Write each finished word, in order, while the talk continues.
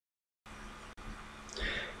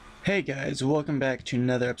Hey guys, welcome back to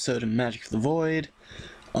another episode of Magic of the Void.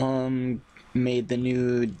 Made the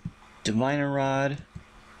new Diviner Rod.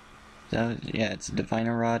 Yeah, it's a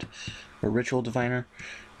Diviner Rod, or Ritual Diviner.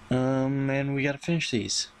 And we gotta finish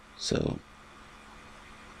these. So,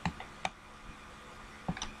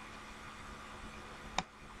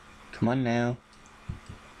 come on now.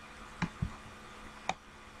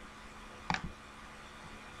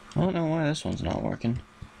 I don't know why this one's not working.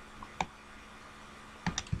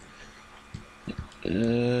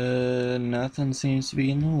 Nothing seems to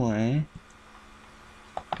be in the way.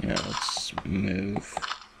 Yeah, let's move.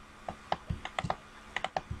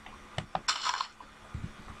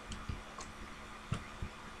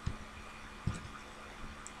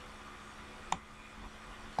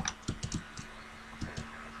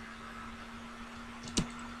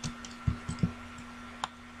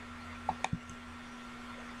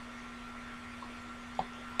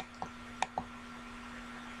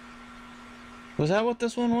 Was that what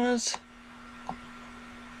this one was?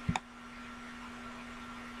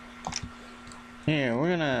 Here, we're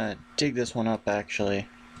gonna dig this one up actually.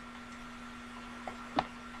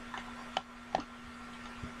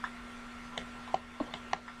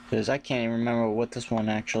 Because I can't even remember what this one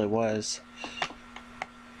actually was.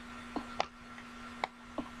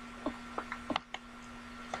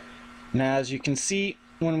 Now, as you can see,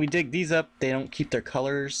 when we dig these up, they don't keep their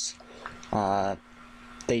colors.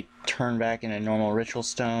 They turn back into normal ritual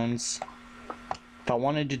stones. If I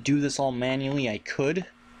wanted to do this all manually, I could.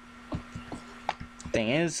 Thing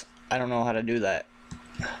is, I don't know how to do that.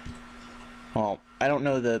 Well, I don't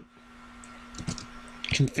know the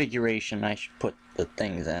configuration I should put the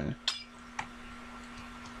things in.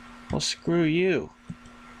 Well, screw you.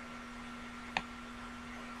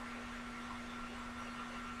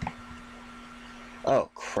 Oh,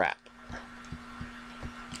 crap.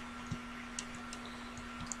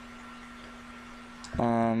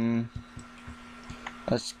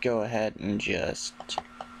 Let's go ahead and just...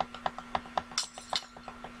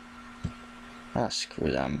 Oh,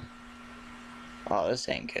 screw them. Oh, this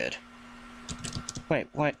ain't good. Wait,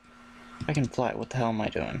 what? I can fly. What the hell am I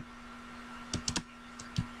doing?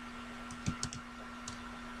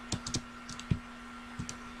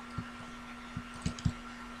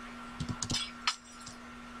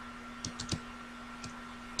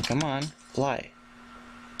 Come on, fly.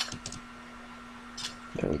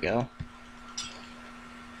 There we go.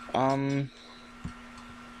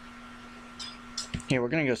 Here, we're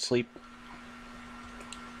gonna go sleep.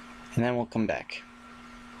 And then we'll come back.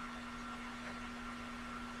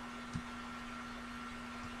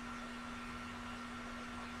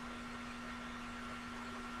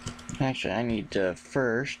 Actually, I need to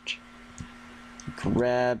first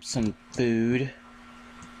grab some food.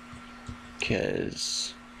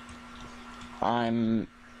 'Cause I'm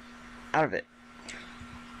out of it.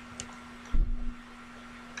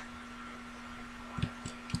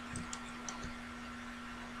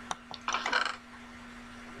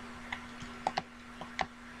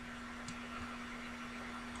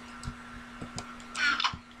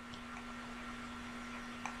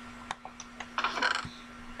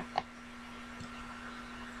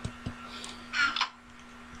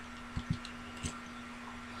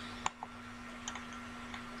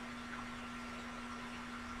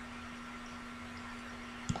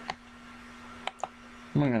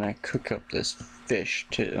 I'm gonna cook up this fish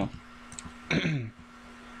too. Well,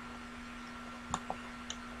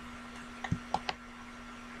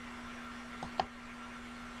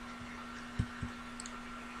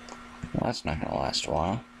 that's not gonna last a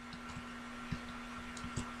while.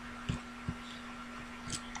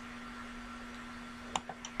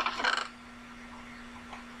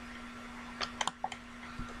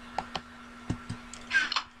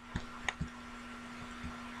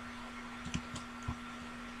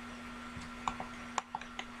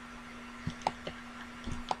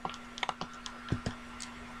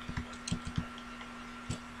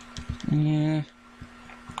 Yeah,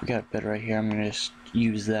 we got a bed right here. I'm gonna just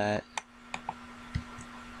use that.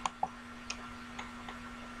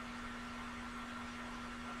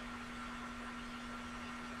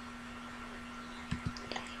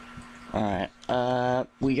 Alright,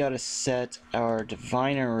 we gotta set our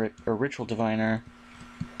diviner, or ritual diviner,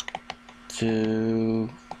 to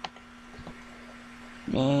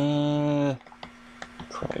Cry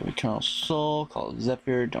of Eternal Soul, Call of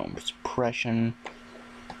Zephyr, Dome of Suppression,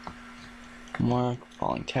 Mark,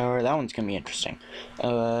 Falling Tower. That one's gonna be interesting.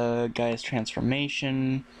 Gaia's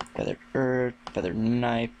Transformation, Feathered Earth, Feathered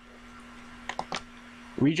Knife.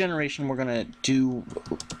 Regeneration we're gonna do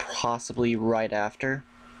possibly right after.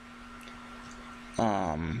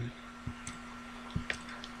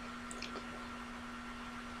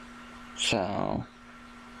 So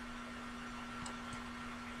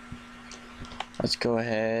let's go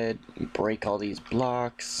ahead and break all these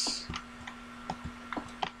blocks.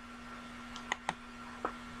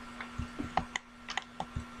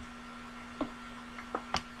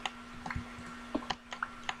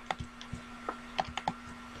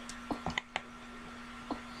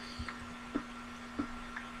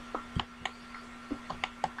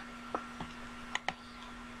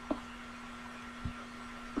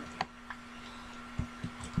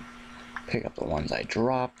 Pick up the ones I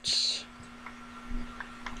dropped.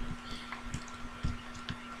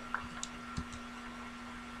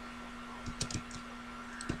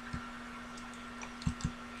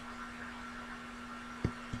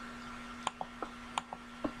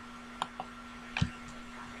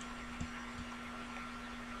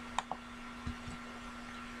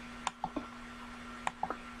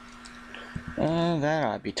 That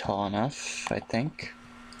ought to be tall enough, I think.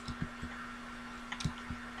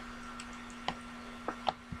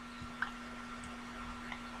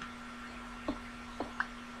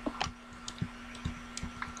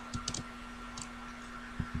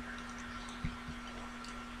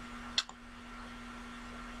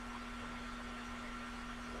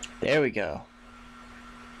 There we go.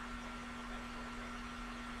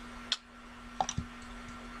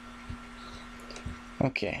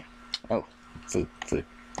 Okay. Oh, food.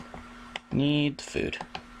 Need food.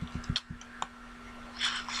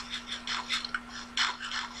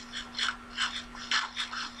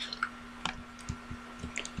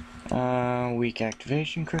 Weak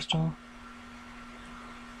activation crystal.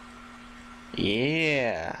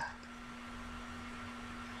 Yeah.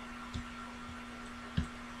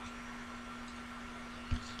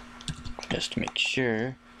 Just to make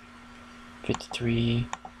sure. 53.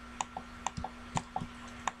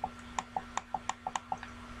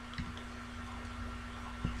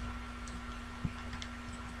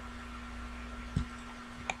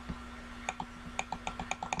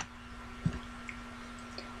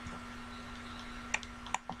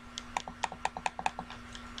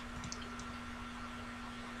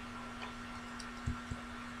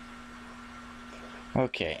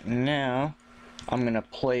 Okay, now I'm gonna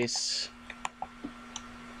place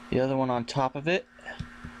the other one on top of it.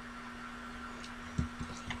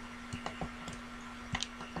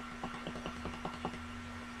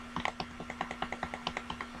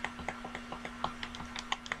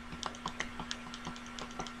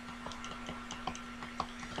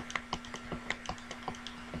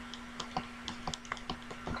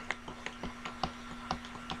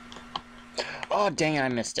 Oh, dang it, I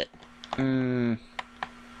missed it.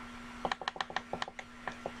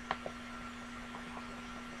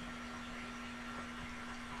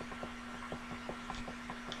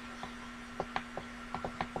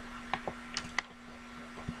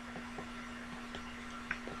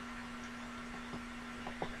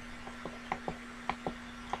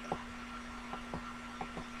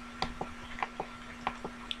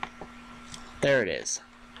 There it is.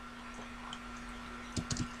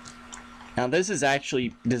 Now this is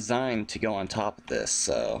actually designed to go on top of this,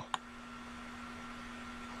 so...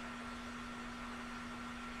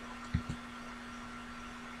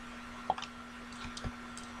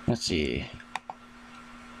 Let's see.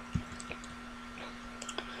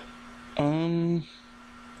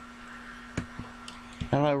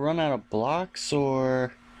 Have I run out of blocks,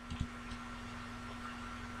 or...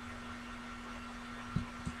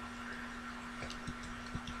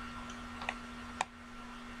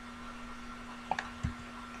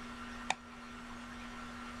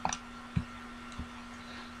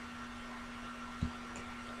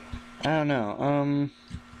 I don't know,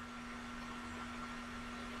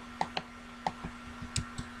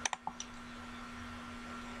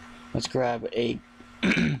 let's grab a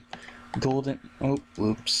golden... Oh,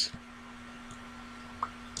 whoops.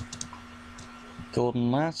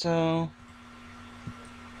 Golden lasso.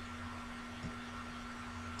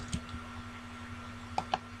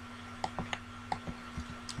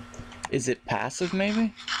 Is it passive,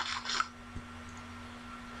 maybe?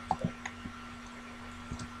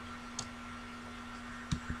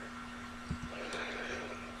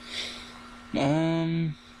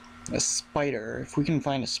 A spider. If we can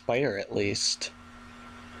find a spider, at least.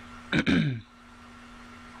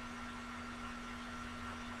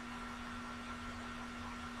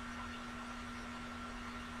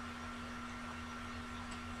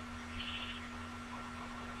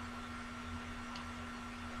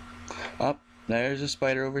 Up, there's a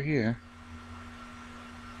spider over here.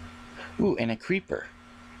 Ooh, and a creeper.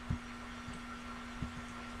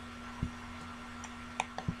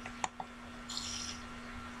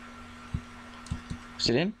 Is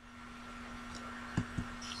it in?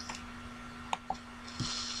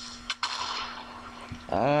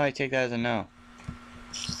 I take that as a no.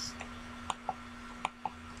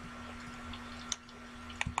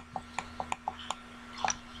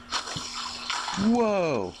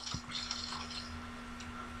 Whoa!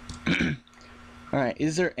 Alright,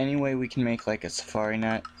 is there any way we can make like a safari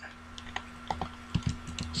net?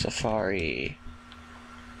 Safari.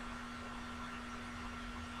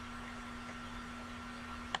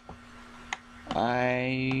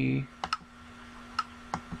 I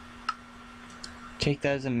take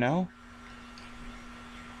that as a no?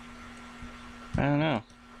 I don't know.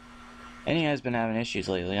 NEI's been having issues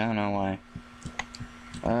lately, I don't know why.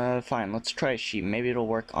 Fine, let's try sheep. Maybe it'll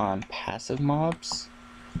work on passive mobs?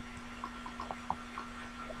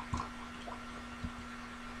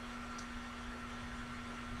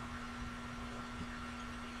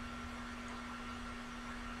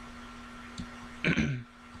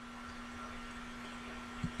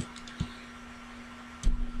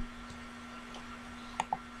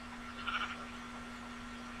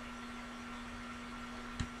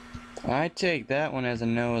 I take that one as a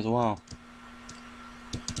no as well.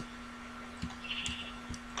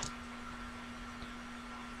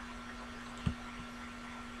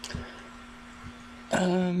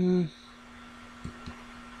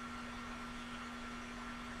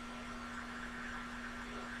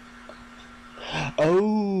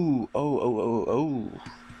 Oh.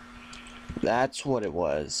 That's what it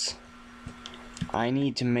was. I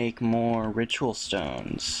need to make more ritual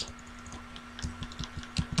stones.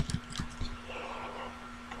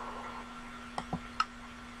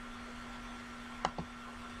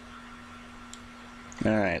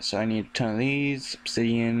 Alright, so I need a ton of these,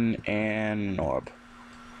 obsidian, and orb.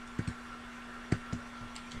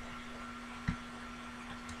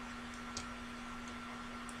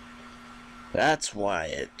 That's why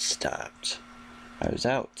it stopped. I was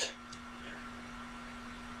out.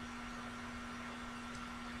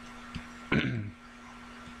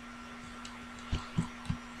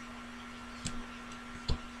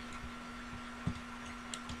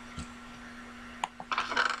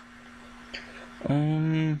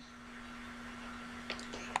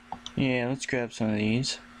 Yeah, let's grab some of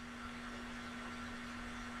these.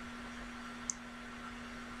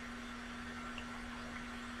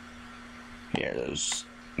 Yeah, those,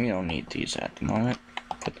 we don't need these at the moment.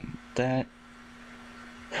 Put them that.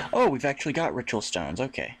 Oh, we've actually got ritual stones,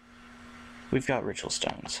 okay. We've got ritual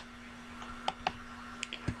stones.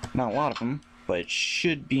 Not a lot of them, but it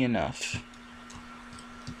should be enough.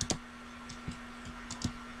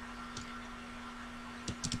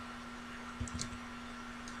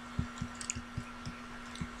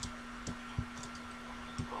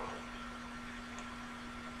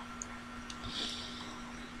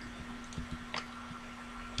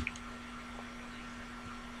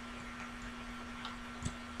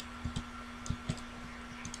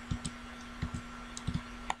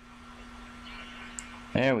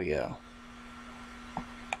 There we go.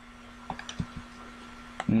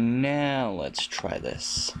 Now let's try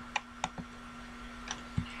this.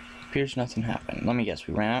 Appears nothing happened. Let me guess,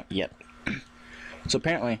 we ran out? Yep. So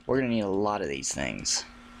apparently, we're gonna need a lot of these things.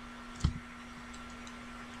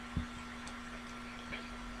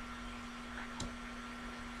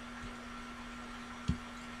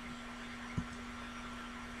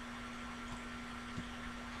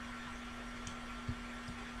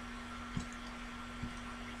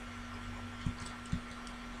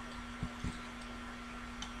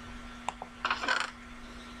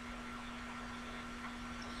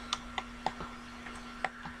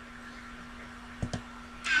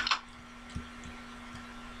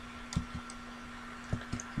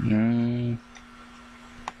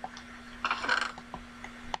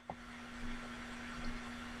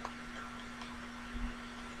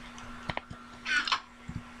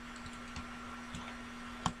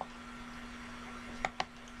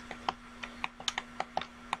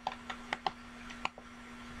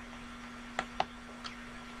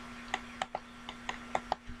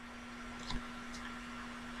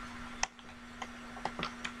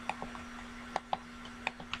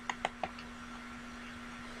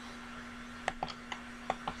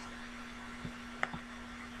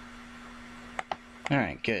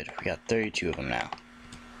 Alright, good. We got 32 of them now.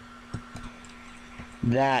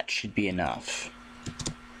 That should be enough.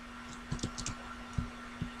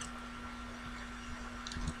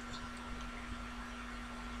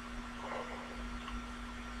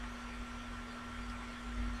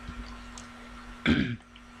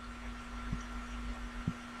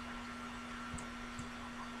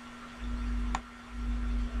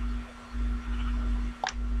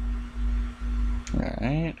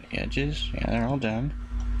 Alright, edges, yeah, they're all done.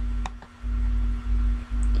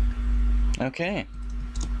 Okay,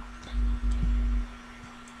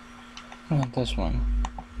 I want this one.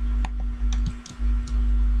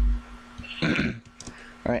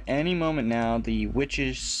 Alright, any moment now, the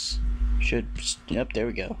witches should... Yep, there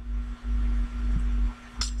we go.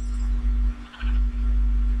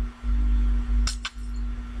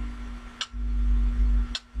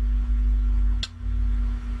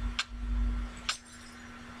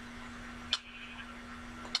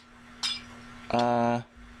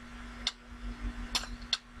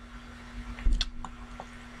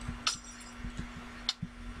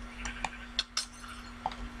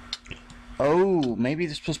 Oh, maybe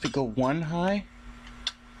they're supposed to go one high?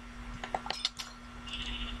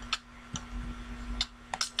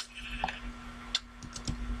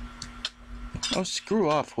 Oh, screw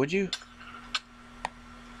off, would you?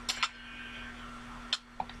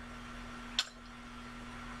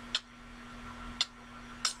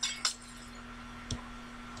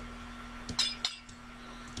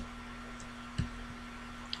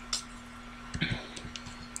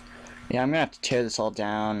 Yeah, I'm gonna have to tear this all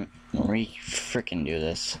down and frickin' do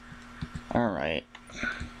this. Alright.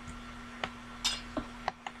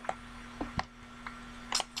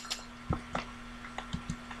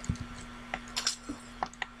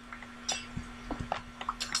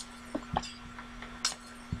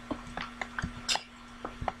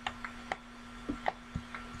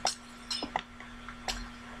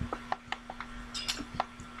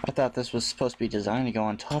 I thought this was supposed to be designed to go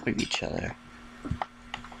on top of each other.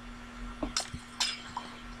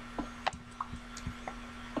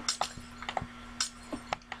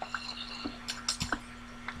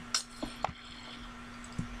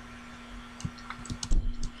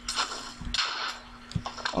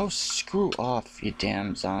 Oh, screw off, you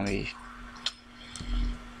damn zombie.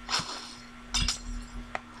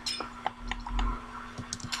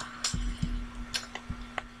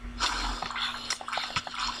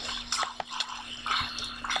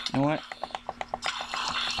 You know what?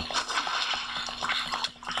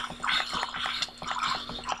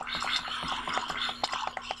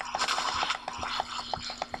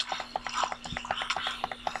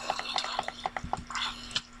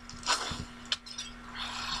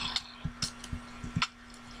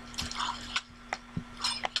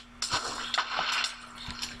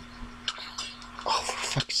 Oh,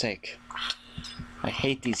 for fuck's sake. I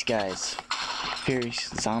hate these guys. Furious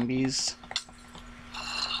zombies.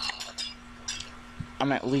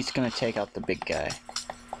 I'm at least gonna take out the big guy.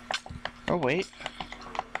 Oh, wait.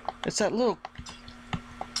 It's that little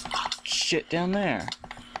shit down there.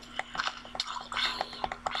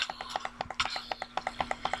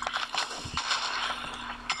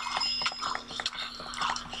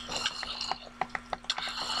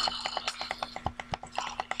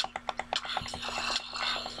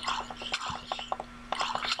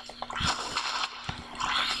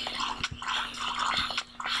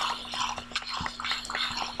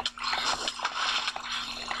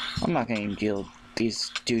 I'm not gonna even deal with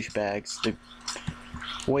these douchebags. They're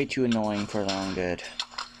way too annoying for their own good.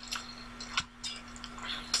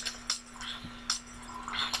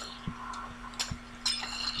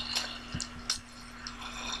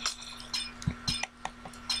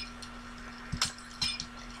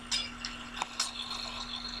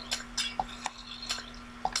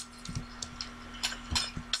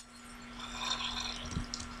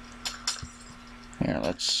 Here,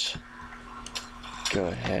 let's go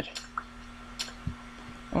ahead.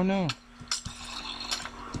 Oh no.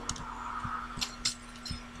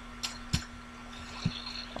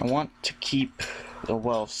 I want to keep the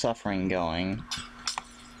well of suffering going.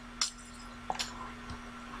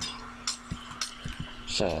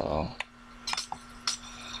 So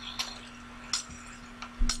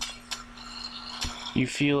you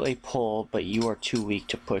feel a pull, but you are too weak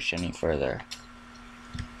to push any further.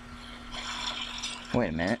 Wait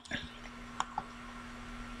a minute.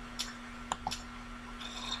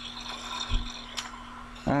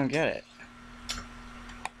 I don't get it.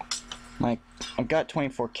 I've got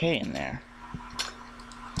 24K in there.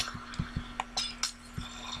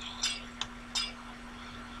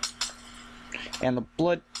 And the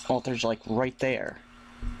blood altar's like right there.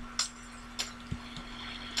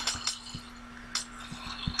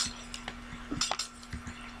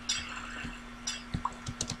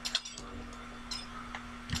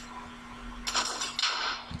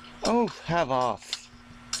 Oh, have off.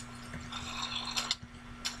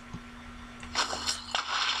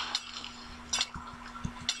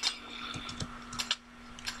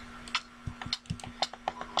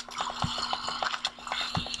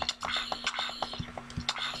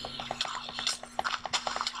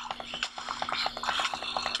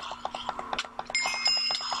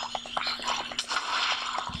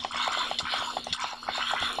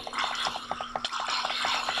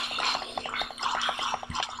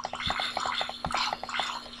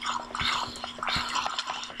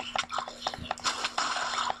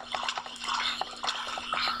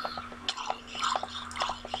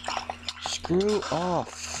 screw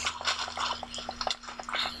off.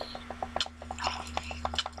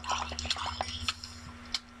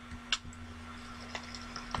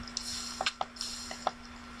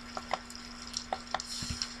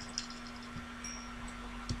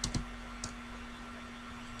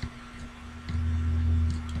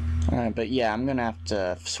 Alright, but yeah, I'm gonna have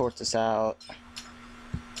to sort this out.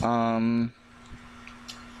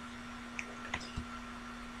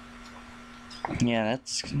 Yeah,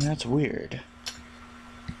 that's weird.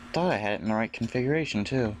 Thought I had it in the right configuration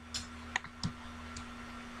too.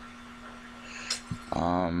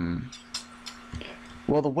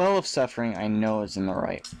 Well, the Well of Suffering I know is in the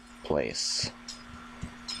right place.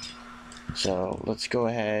 So let's go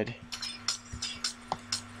ahead.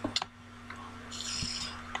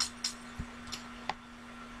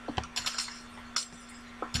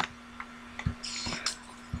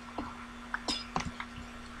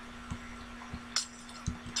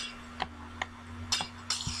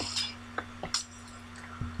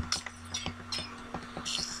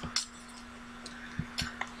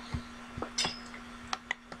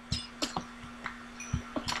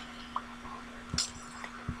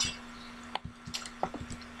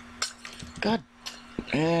 God,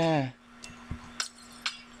 yeah.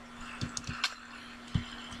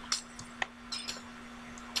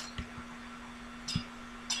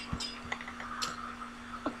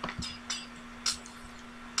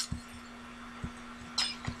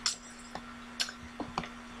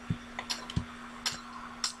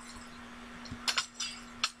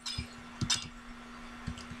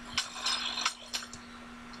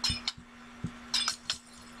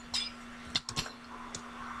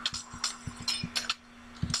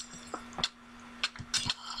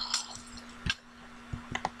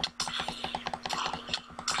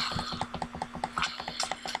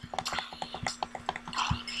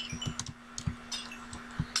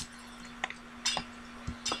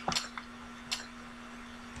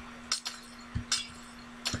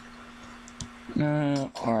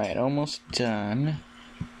 Alright, almost done.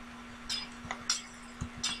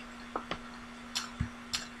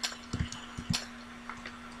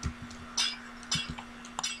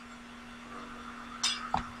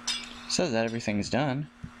 Says that everything's done.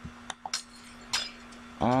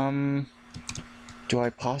 Do I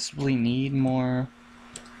possibly need more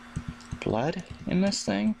blood in this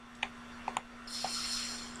thing?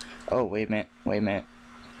 Oh, wait a minute.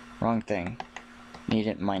 Wrong thing. Need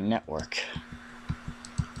it in my network.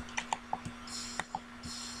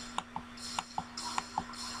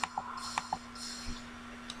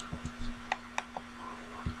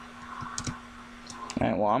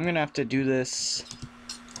 Alright, well, I'm gonna have to do this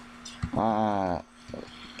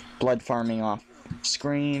blood farming off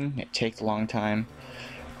screen. It takes a long time.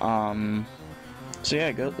 So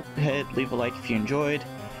yeah, go ahead, leave a like if you enjoyed.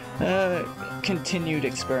 Continued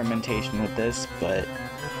experimentation with this, but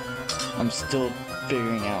I'm still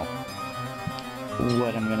figuring out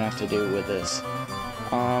what I'm gonna have to do with this.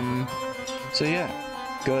 So yeah,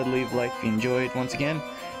 go ahead, leave a like if you enjoyed once again,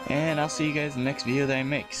 and I'll see you guys in the next video that I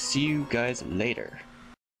make. See you guys later.